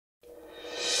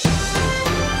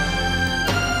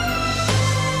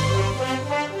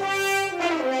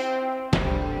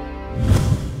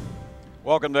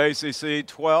Welcome to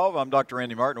ACC.12. I'm Dr.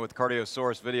 Randy Martin with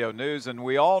CardioSource Video News, and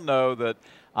we all know that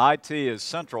IT is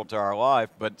central to our life,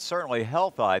 but certainly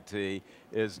health IT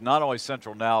is not only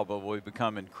central now, but will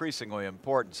become increasingly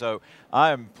important. So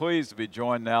I am pleased to be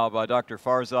joined now by Dr.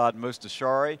 Farzad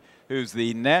Mustashari, who's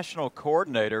the National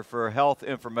Coordinator for Health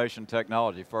Information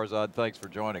Technology. Farzad, thanks for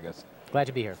joining us. Glad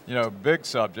to be here. You know, big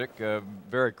subject,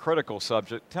 very critical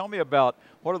subject. Tell me about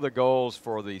what are the goals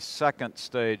for the second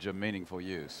stage of meaningful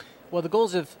use? Well, the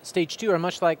goals of stage 2 are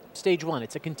much like stage 1.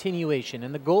 It's a continuation,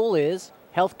 and the goal is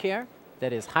healthcare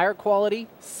that is higher quality,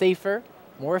 safer,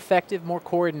 more effective, more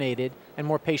coordinated, and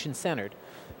more patient-centered.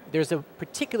 There's a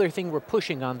particular thing we're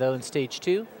pushing on, though, in stage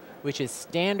 2, which is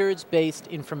standards-based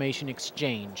information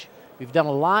exchange. We've done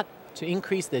a lot to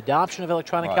increase the adoption of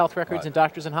electronic health records in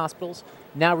doctors and hospitals.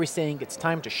 Now we're saying it's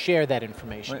time to share that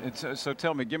information. So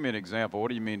tell me, give me an example. What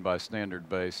do you mean by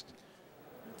standard-based?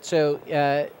 So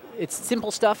it's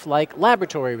simple stuff like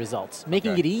laboratory results,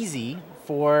 making it easy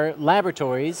for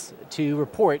laboratories to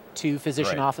report to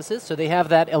physician offices, so they have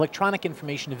that electronic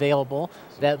information available,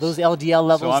 that those LDL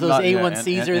levels, those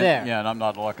A1Cs are there. Yeah, and I'm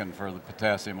not looking for the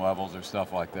potassium levels or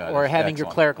stuff like that. Or having your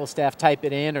clerical staff type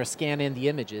it in or scan in the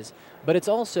images. But it's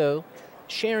also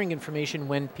sharing information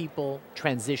when people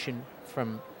transition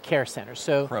from care centers.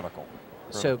 So critical.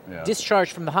 So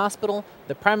discharged from the hospital,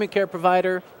 the primary care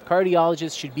provider,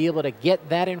 cardiologist should be able to get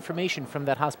that information from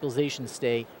that hospitalization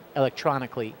stay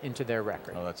electronically into their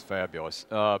record. Oh, that's fabulous.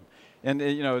 And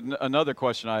you know, another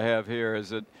question I have here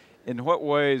is that in what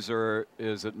ways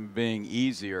is it being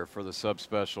easier for the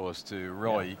subspecialists to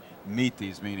really meet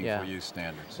these meaningful use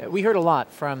standards? We heard a lot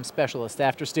from specialists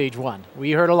after stage 1.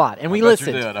 We heard a lot, and we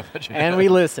listened. I bet you and did. we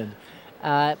listened.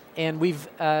 And we've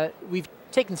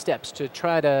taken steps to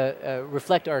try to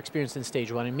reflect our experience in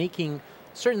stage 1 and making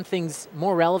certain things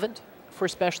more relevant for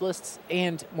specialists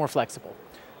and more flexible.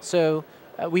 So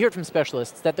we heard from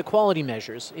specialists that the quality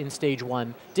measures in stage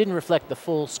 1 didn't reflect the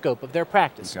full scope of their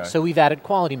practice. Okay. So we've added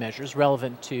quality measures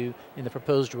relevant to, in the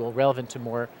proposed rule, relevant to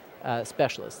more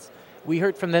specialists. We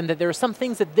heard from them that there are some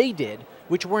things that they did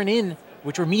which weren't in,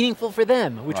 which were meaningful for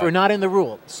them, which were not in the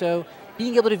rule. So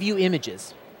being able to view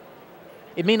images.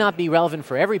 It may not be relevant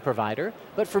for every provider,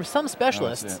 but for some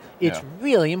specialists, it's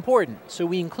really important. So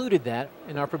we included that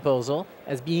in our proposal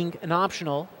as being an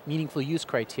optional meaningful use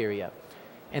criteria.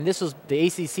 And this was, the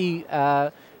ACC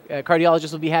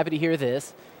cardiologists will be happy to hear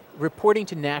this, reporting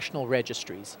to national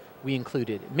registries. We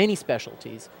included many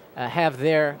specialties have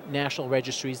their national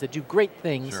registries that do great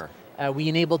things. Sure. We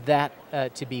enabled that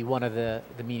to be one of the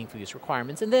meaningful use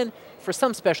requirements. And then for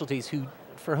some specialties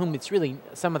for whom it's really,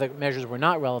 some of the measures were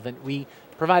not relevant, we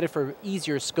provided for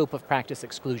easier scope of practice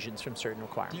exclusions from certain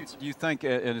requirements. Do you think,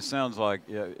 and it sounds like,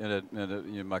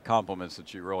 my compliments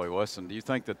that you really listened, do you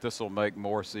think that this will make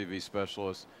more CV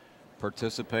specialists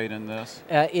participate in this?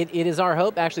 It is our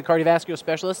hope. Actually, cardiovascular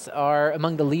specialists are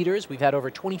among the leaders. We've had over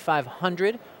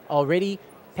 2,500 already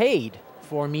paid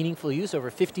for meaningful use, over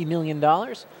 $50 million.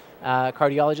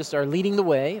 Cardiologists are leading the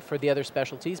way for the other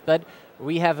specialties, but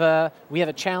we have a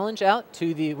challenge out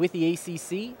with the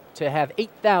ACC to have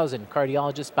 8,000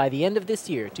 cardiologists by the end of this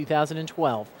year,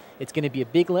 2012. It's going to be a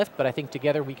big lift, but I think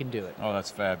together we can do it. Oh, that's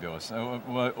fabulous.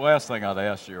 Last thing I'd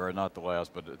ask you, or not the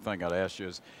last, but the thing I'd ask you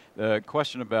is the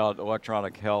question about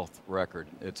electronic health record,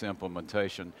 its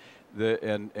implementation,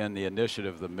 and the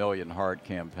initiative, the Million Heart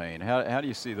campaign. How do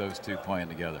you see those two playing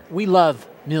together? We love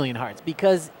Million Hearts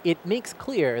because it makes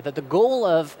clear that the goal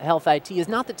of health IT is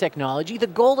not the technology. The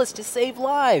goal is to save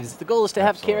lives. The goal is to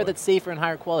have care that's safer and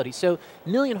higher quality. So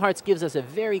Million Hearts gives us a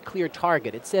very clear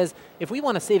target. It says if we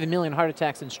want to save 1 million heart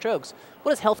attacks and strokes,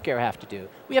 what does healthcare have to do?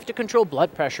 We have to control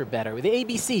blood pressure better with the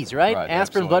ABCs, right?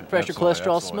 Aspirin, blood pressure,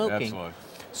 cholesterol, smoking.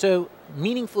 So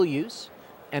meaningful use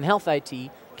and health IT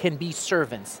can be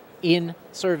servants in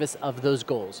service of those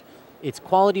goals. It's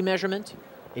quality measurement,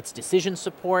 it's decision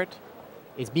support,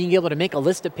 it's being able to make a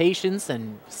list of patients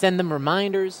and send them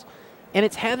reminders, and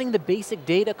it's having the basic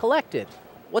data collected.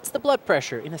 What's the blood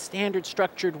pressure in a standard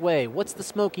structured way? What's the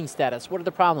smoking status? What are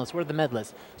the problems? What are the med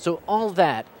lists? So all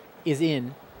that is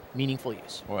in meaningful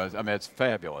use. Well, I mean, it's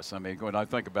fabulous. I mean, when I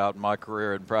think about my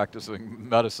career in practicing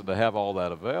medicine, to have all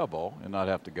that available and not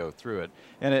have to go through it.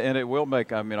 And it will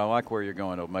make, I mean, I like where you're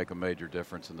going. It'll make a major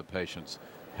difference in the patient's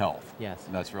health. Yes.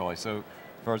 And that's really, so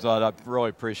Farzad, I really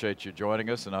appreciate you joining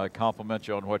us, and I compliment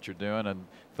you on what you're doing, and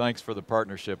thanks for the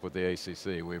partnership with the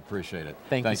ACC. We appreciate it.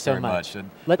 Thanks you so much.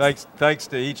 And thanks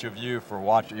to each of you for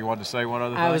watching. You wanted to say one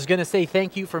other thing? I was going to say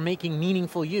thank you for making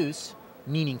meaningful use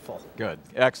meaningful. Good.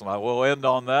 Excellent. We'll end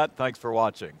on that. Thanks for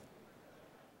watching.